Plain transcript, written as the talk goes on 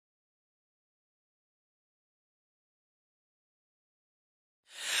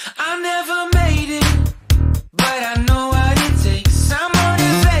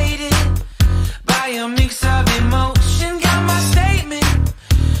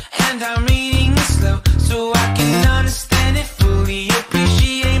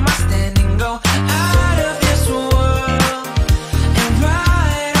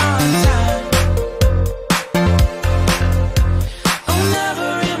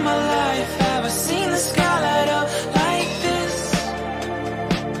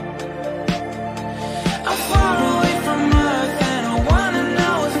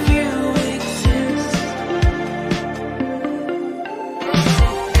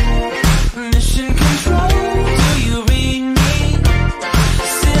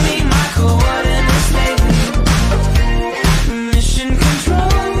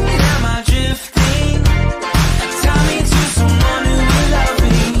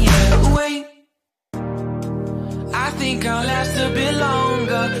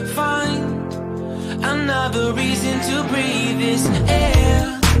Another reason to breathe this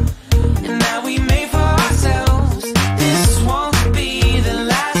air, and that we made for ourselves. This won't be the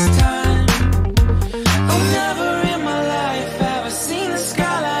last time. Oh, never in my life have I seen the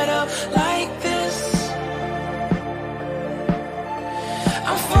sky light up like this.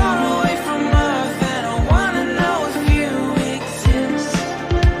 I'm far away from Earth and I wanna know if you exist.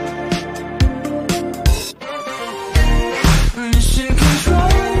 Mission control,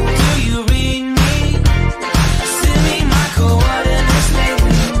 do you read me? Send me my coordinates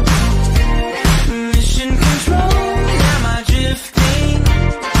lately. Mission control, am I drifting?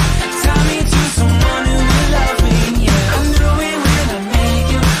 Tie me to someone who will love me, yeah. I knew it when I met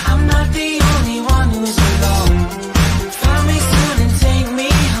you, I'm not the only one who's alone. Find me soon and take me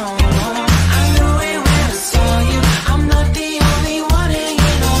home. I knew it when I saw you, I'm not the only one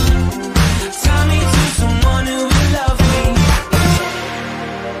hanging on. Tie me to someone who will love me.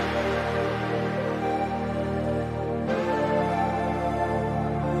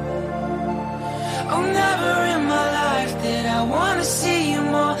 Oh, never in my life did I wanna see you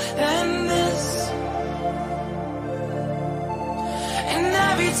more than this. And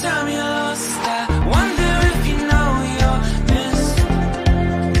every time you're lost, I wonder if you know you're missed.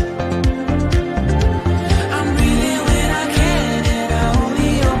 I'm breathing when I can, and I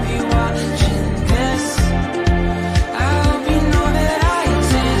only hope you're watching this. I hope you know that I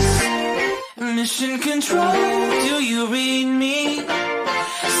exist. Mission control, do you read me?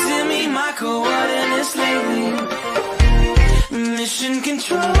 Send me my coordinates lately. Mission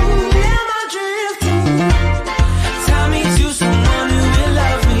control, am I drifting? Tie me to someone who will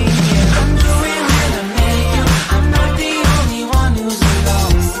love me, yeah. I knew it when I met you, I'm not the only one who's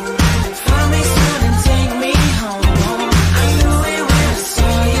alone. Find me soon and take me home. I knew it when I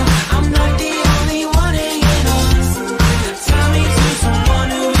saw you, I'm not the only one hanging on. Tie me to someone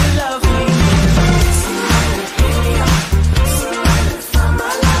who will love me, yeah. Somebody pick me up, somebody find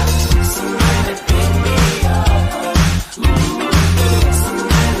my love, somebody pick me up. Ooh,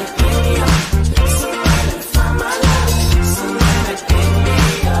 somebody pick me up.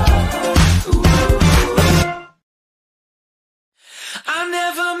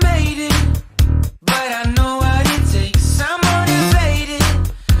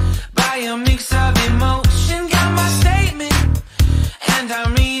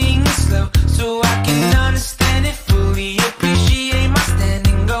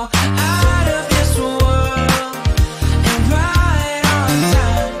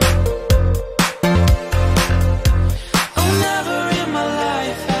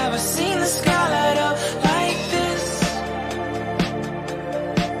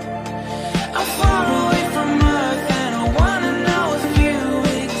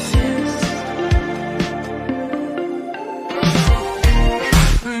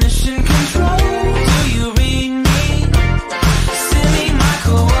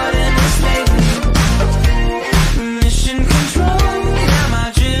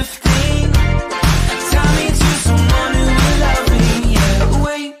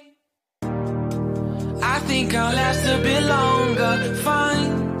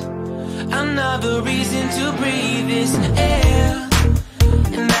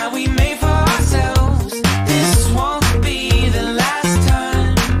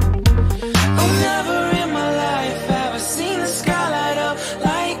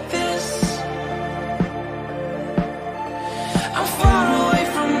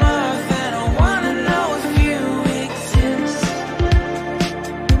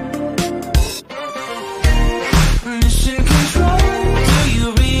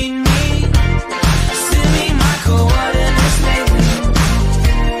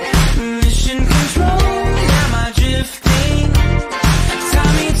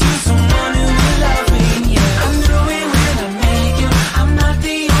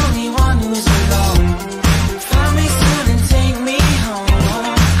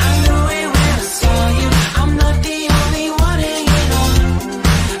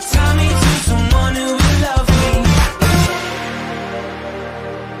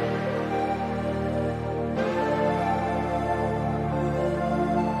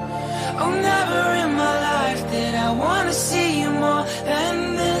 Oh, never in my life did I wanna see you more than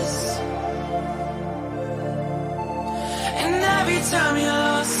this. And every time you're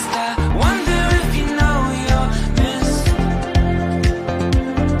lost, I wonder if you know you're missed.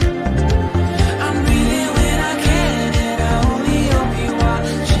 I'm breathing when I can, and I only hope you're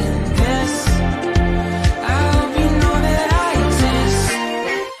watching this. I hope you know that I exist.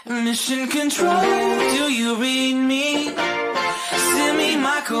 Mission control, do you read me? Send me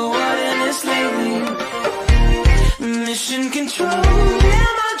my coordinates lately. Mission control.